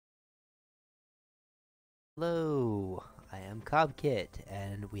Hello, I am CobKit,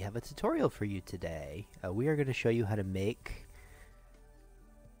 and we have a tutorial for you today. We are going to show you how to make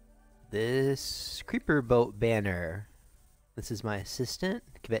this creeper boat banner. This is my assistant,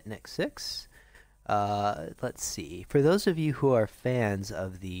 Kvetnik6. Let's see. For those of you who are fans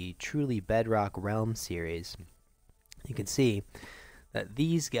of the Truly Bedrock Realm series, you can see that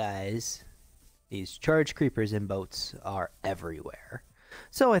these guys, these charged creepers in boats, are everywhere.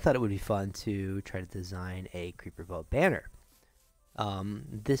 So I thought it would be fun to try to design a creeper boat banner.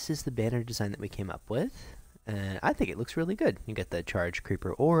 This is the banner design that we came up with, and I think it looks really good. You get the charged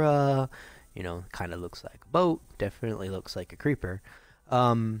creeper aura, kind of looks like a boat, definitely looks like a creeper.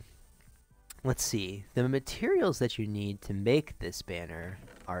 Let's see, the materials that you need to make this banner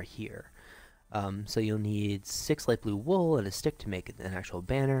are here. So you'll need 6 light blue wool and a stick to make an actual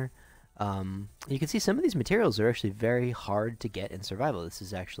banner. You can see some of these materials are actually very hard to get in survival. This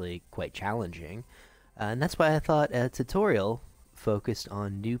is actually quite challenging. And that's why I thought a tutorial focused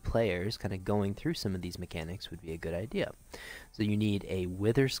on new players kind of going through some of these mechanics would be a good idea. So you need a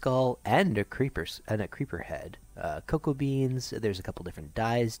wither skull and a creeper head. Cocoa beans, there's a couple different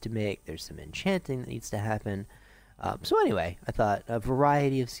dyes to make. There's some enchanting that needs to happen. So anyway, I thought a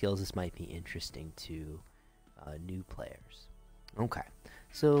variety of skills this might be interesting to new players. Okay.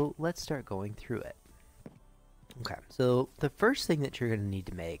 So let's start going through it. Okay, so the first thing that you're going to need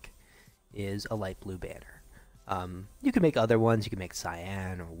to make is a light blue banner. You can make other ones, you can make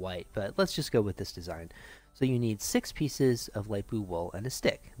cyan or white, but let's just go with this design. So you need 6 pieces of light blue wool and a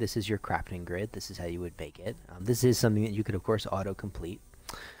stick. This is your crafting grid, this is how you would make it. This is something that you could of course auto-complete.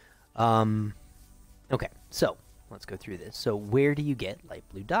 Okay, so let's go through this. So where do you get light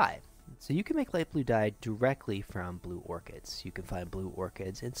blue dye? So you can make light blue dye directly from blue orchids. You can find blue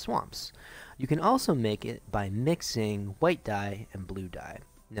orchids in swamps. You can also make it by mixing white dye and blue dye.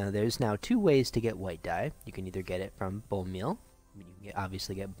 Now there's now 2 ways to get white dye. You can either get it from bone meal. You can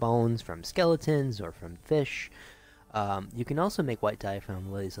obviously get bones from skeletons or from fish. You can also make white dye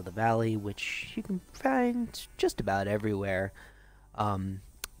from lilies of the valley, which you can find just about everywhere.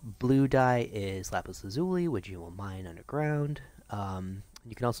 Blue dye is lapis lazuli, which you will mine underground.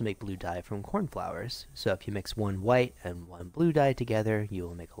 You can also make blue dye from cornflowers. So if you mix 1 white and 1 blue dye together, you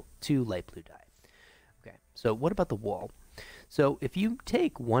will make 2 light blue dye. Okay, so what about the wool? So if you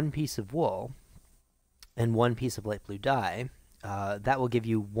take 1 piece of wool and 1 piece of light blue dye, that will give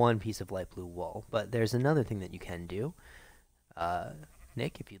you 1 piece of light blue wool. But there's another thing that you can do.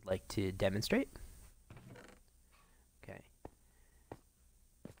 Nick, if you'd like to demonstrate. Okay.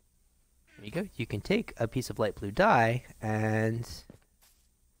 There you go. You can take a piece of light blue dye and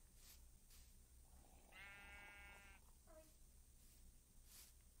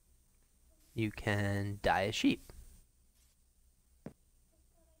you can dye a sheep.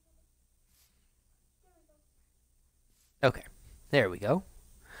 Okay, there we go.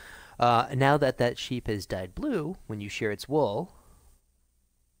 Now that that sheep is dyed blue, when you shear its wool,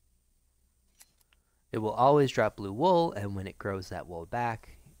 it will always drop blue wool, and when it grows that wool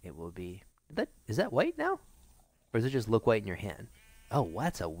back, it will be... Is that white now? Or does it just look white in your hand? Oh,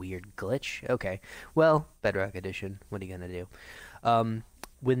 that's a weird glitch. Okay, well, Bedrock Edition, what are you gonna do?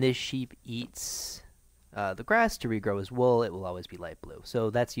 When this sheep eats the grass to regrow his wool, it will always be light blue. So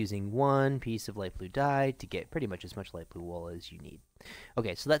that's using 1 piece of light blue dye to get pretty much as much light blue wool as you need.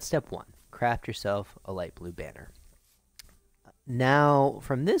 Okay, so that's step 1. Craft yourself a light blue banner. Now,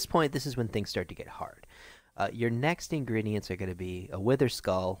 from this point, this is when things start to get hard. Your next ingredients are going to be a wither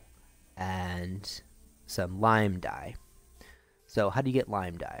skull and some lime dye. So how do you get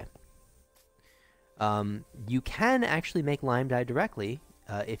lime dye? You can actually make lime dye directly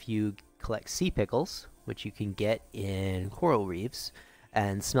if you collect sea pickles, which you can get in coral reefs,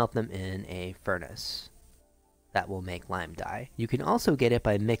 and smelt them in a furnace. That will make lime dye. You can also get it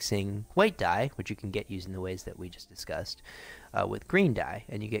by mixing white dye, which you can get using the ways that we just discussed, with green dye.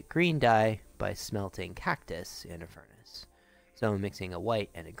 And you get green dye by smelting cactus in a furnace. So mixing a white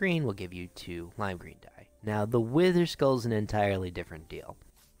and a green will give you 2 lime green dye. Now the wither skull is an entirely different deal.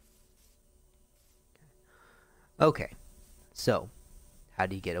 Okay, so how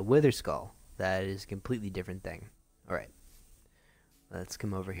do you get a wither skull? That is a completely different thing. Alright, let's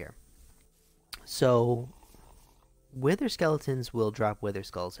come over here. So wither skeletons will drop wither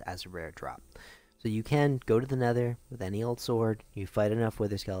skulls as a rare drop. So you can go to the nether with any old sword, you fight enough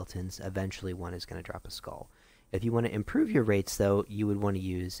wither skeletons, eventually one is going to drop a skull. If you want to improve your rates though, you would want to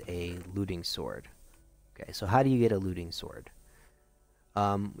use a looting sword. Okay, so how do you get a looting sword?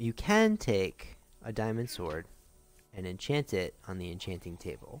 You can take a diamond sword and enchant it on the enchanting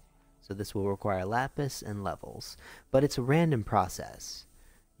table. So this will require lapis and levels, but it's a random process.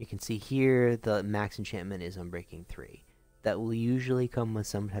 You can see here the max enchantment is Unbreaking 3. That will usually come with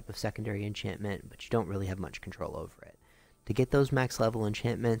some type of secondary enchantment, but you don't really have much control over it. To get those max level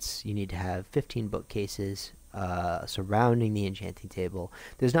enchantments, you need to have 15 bookcases surrounding the enchanting table.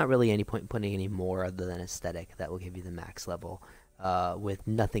 There's not really any point in putting any more other than aesthetic that will give you the max level with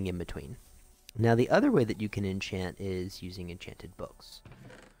nothing in between. Now the other way that you can enchant is using enchanted books.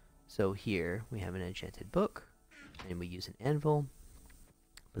 So here we have an enchanted book, and we use an anvil.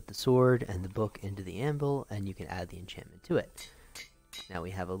 Put the sword and the book into the anvil, and you can add the enchantment to it. Now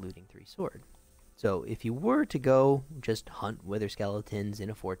we have a looting 3 sword. So if you were to go just hunt wither skeletons in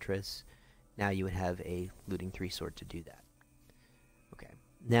a fortress, now you would have a looting 3 sword to do that. Okay.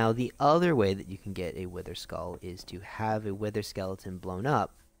 Now the other way that you can get a wither skull is to have a wither skeleton blown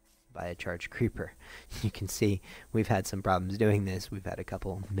up by a charged creeper. You can see we've had some problems doing this. We've had a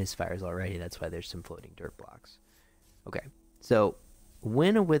couple misfires already. That's why there's some floating dirt blocks. Okay. So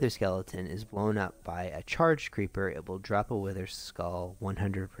when a wither skeleton is blown up by a charged creeper, it will drop a wither skull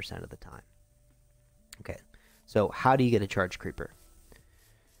 100% of the time. Okay, so how do you get a charged creeper?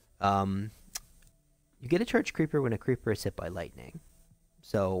 You get a charged creeper when a creeper is hit by lightning.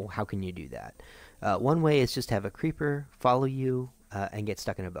 So how can you do that? One way is just to have a creeper follow you and get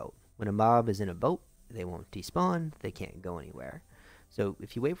stuck in a boat. When a mob is in a boat, they won't despawn, they can't go anywhere. So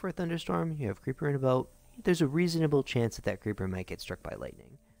if you wait for a thunderstorm, you have a creeper in a boat, there's a reasonable chance that that creeper might get struck by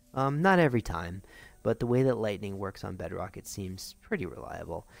lightning. Not every time, but the way that lightning works on Bedrock, it seems pretty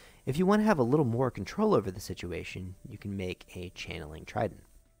reliable. If you want to have a little more control over the situation, you can make a channeling trident.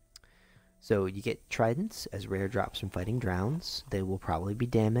 So you get tridents as rare drops from fighting drowns. They will probably be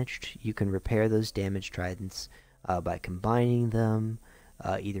damaged. You can repair those damaged tridents by combining them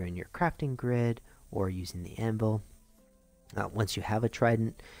either in your crafting grid or using the anvil. Once you have a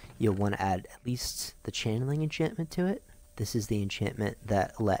trident, you'll want to add at least the channeling enchantment to it. This is the enchantment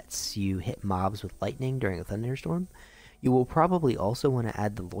that lets you hit mobs with lightning during a thunderstorm. You will probably also want to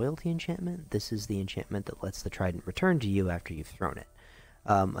add the loyalty enchantment. This is the enchantment that lets the trident return to you after you've thrown it.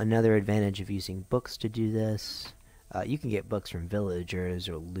 Another advantage of using books to do this, you can get books from villagers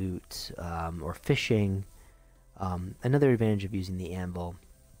or loot or fishing. Another advantage of using the anvil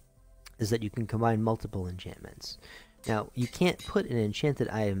is that you can combine multiple enchantments. Now, you can't put an enchanted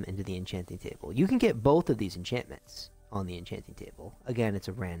item into the enchanting table. You can get both of these enchantments on the enchanting table. Again, it's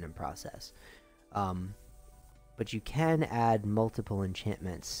a random process. But you can add multiple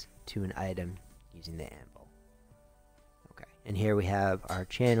enchantments to an item using the anvil. Okay, and here we have our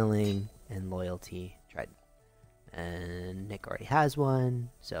channeling and loyalty trident. And Nick already has one,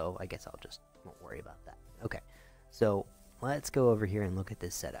 so I guess I'll just won't worry about that. Okay, so let's go over here and look at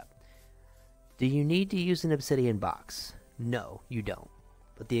this setup. Do you need to use an obsidian box? No, you don't.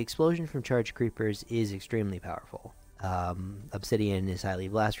 But the explosion from charged creepers is extremely powerful. Obsidian is highly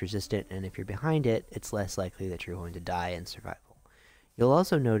blast resistant, and if you're behind it, it's less likely that you're going to die in survival. You'll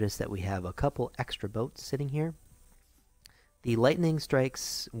also notice that we have a couple extra boats sitting here. The lightning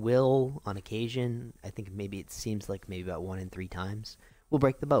strikes will, on occasion, I think maybe it seems like maybe about 1 in 3 times, will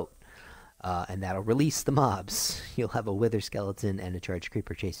break the boat. And that'll release the mobs. You'll have a wither skeleton and a charged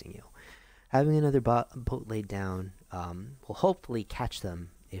creeper chasing you. Having another boat laid down will hopefully catch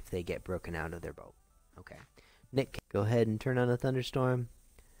them if they get broken out of their boat. Okay. Nick, go ahead and turn on a thunderstorm.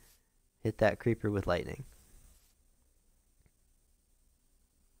 Hit that creeper with lightning.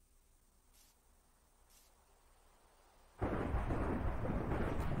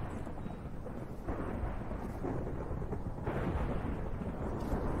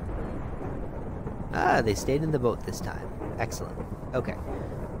 Ah, they stayed in the boat this time. Excellent. Okay.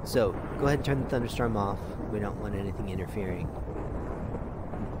 So, go ahead and turn the thunderstorm off. We don't want anything interfering.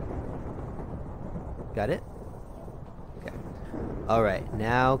 Got it? Okay. Alright,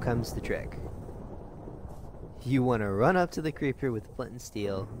 now comes the trick. You want to run up to the creeper with flint and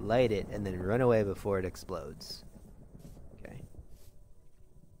steel, light it, and then run away before it explodes. Okay.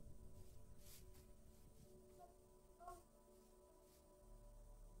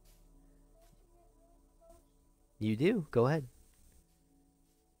 You do. Go ahead.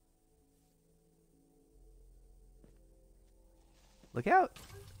 Look out.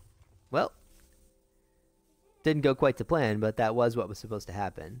 Well, didn't go quite to plan, but that was what was supposed to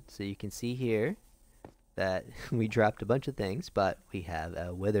happen. So you can see here that we dropped a bunch of things, but we have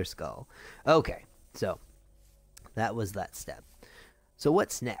a wither skull. Okay, so that was that step. So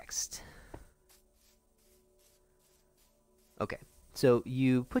what's next? Okay, so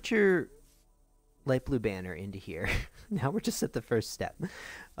you put your light blue banner into here. Now we're just at the first step.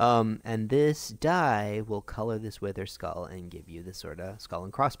 And this dye will color this wither skull and give you this sort of skull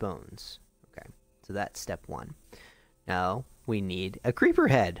and crossbones. Okay, so that's step 1. Now we need a creeper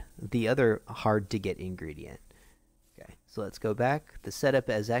head, the other hard to get ingredient. Okay, so let's go back. The setup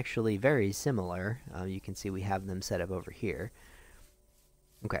is actually very similar. You can see we have them set up over here.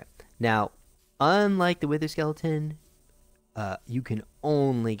 Okay, now unlike the wither skeleton, you can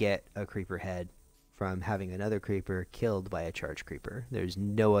only get a creeper head from having another creeper killed by a charged creeper. There's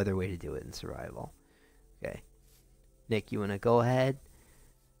no other way to do it in survival. Okay, Nick, you want to go ahead?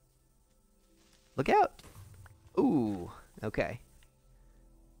 Look out! Ooh, okay.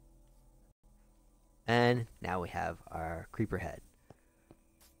 And now we have our creeper head.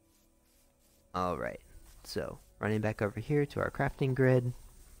 Alright, so running back over here to our crafting grid.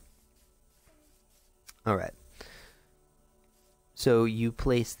 Alright. So you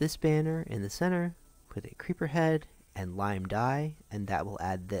place this banner in the center with a creeper head and lime dye, and that will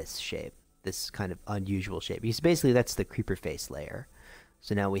add this shape, this kind of unusual shape. Because basically that's the creeper face layer.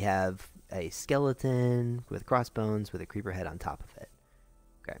 So now we have a skeleton with crossbones with a creeper head on top of it.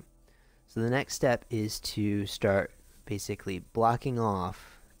 Okay. So the next step is to start basically blocking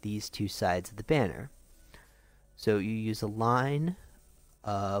off these two sides of the banner. So you use a line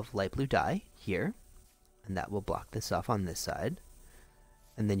of light blue dye here, and that will block this off on this side.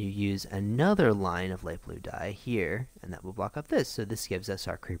 And then you use another line of light blue dye here, and that will block up this. So this gives us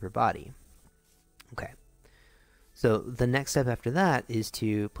our creeper body. Okay. So the next step after that is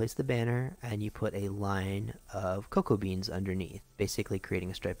to place the banner, and you put a line of cocoa beans underneath, basically creating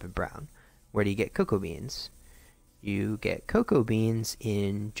a stripe of brown. Where do you get cocoa beans? You get cocoa beans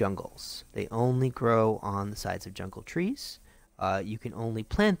in jungles. They only grow on the sides of jungle trees. You can only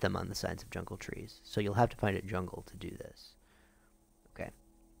plant them on the sides of jungle trees, so you'll have to find a jungle to do this. Okay.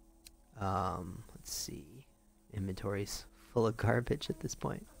 Let's see. Inventory's full of garbage at this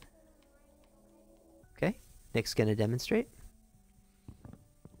point. Okay. Nick's going to demonstrate.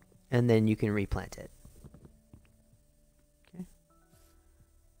 And then you can replant it. Okay.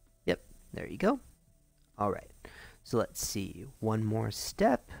 Yep, there you go. Alright, so let's see. One more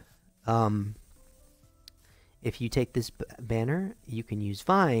step. If you take this banner, you can use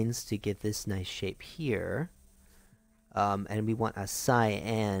vines to get this nice shape here. And we want a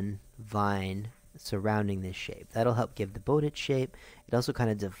cyan vine surrounding this shape. That'll help give the boat its shape. It also kind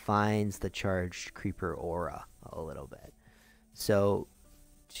of defines the charged creeper aura a little bit. So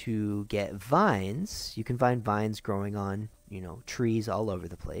to get vines, you can find vines growing on, trees all over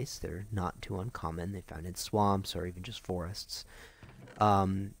the place. They're not too uncommon. They're found in swamps or even just forests.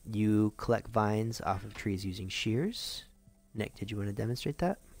 You collect vines off of trees using shears. Nick, did you want to demonstrate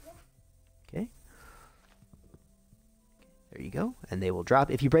that? Okay. There you go. And they will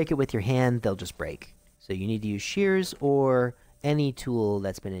drop. If you break it with your hand, they'll just break. So you need to use shears or any tool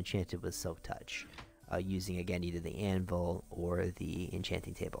that's been enchanted with silk touch. Using, again, either the anvil or the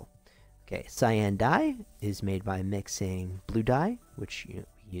enchanting table. Okay, cyan dye is made by mixing blue dye, which we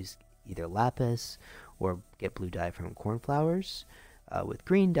use either lapis or get blue dye from cornflowers, with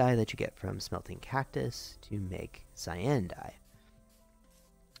green dye that you get from smelting cactus to make cyan dye.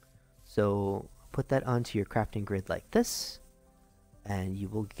 So put that onto your crafting grid like this, and you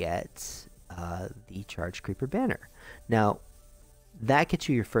will get the charged creeper banner. Now, that gets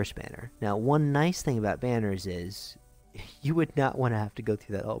you your first banner. Now, one nice thing about banners is you would not want to have to go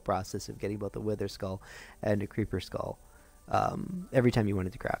through that whole process of getting both a wither skull and a creeper skull every time you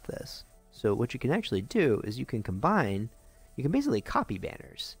wanted to craft this. So what you can actually do is you can basically copy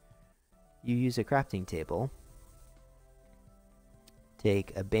banners. You use a crafting table,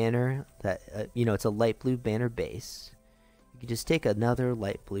 take a banner that, it's a light blue banner base. You can just take another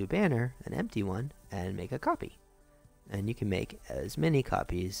light blue banner, an empty one, and make a copy. And you can make as many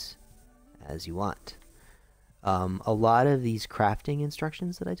copies as you want. A lot of these crafting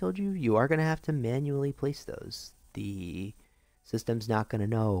instructions that I told you, you are going to have to manually place those. The system's not going to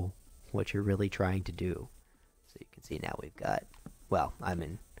know what you're really trying to do. So you can see now we've got, well, I'm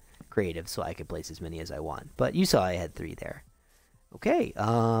in creative, so I can place as many as I want. But you saw I had 3 there. Okay,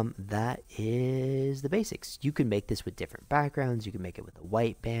 that is the basics. You can make this with different backgrounds. You can make it with a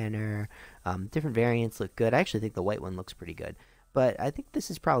white banner. Different variants look good. I actually think the white one looks pretty good. But I think this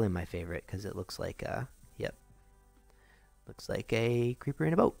is probably my favorite because it looks like, looks like a creeper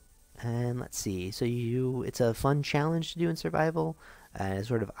in a boat. And let's see. So it's a fun challenge to do in survival. It's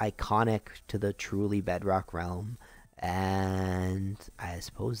sort of iconic to the truly Bedrock realm. And I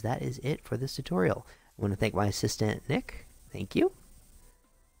suppose that is it for this tutorial. I want to thank my assistant, Nick. Thank you.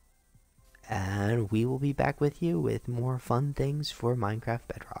 And we will be back with you with more fun things for Minecraft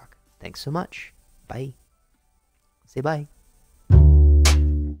Bedrock. Thanks so much. Bye. Say bye.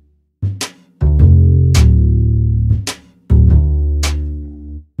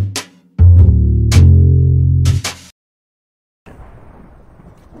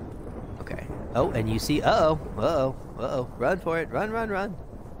 Oh, and you see, uh-oh, uh-oh, uh-oh. Run for it, run, run, run.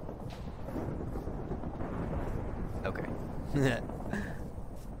 Okay.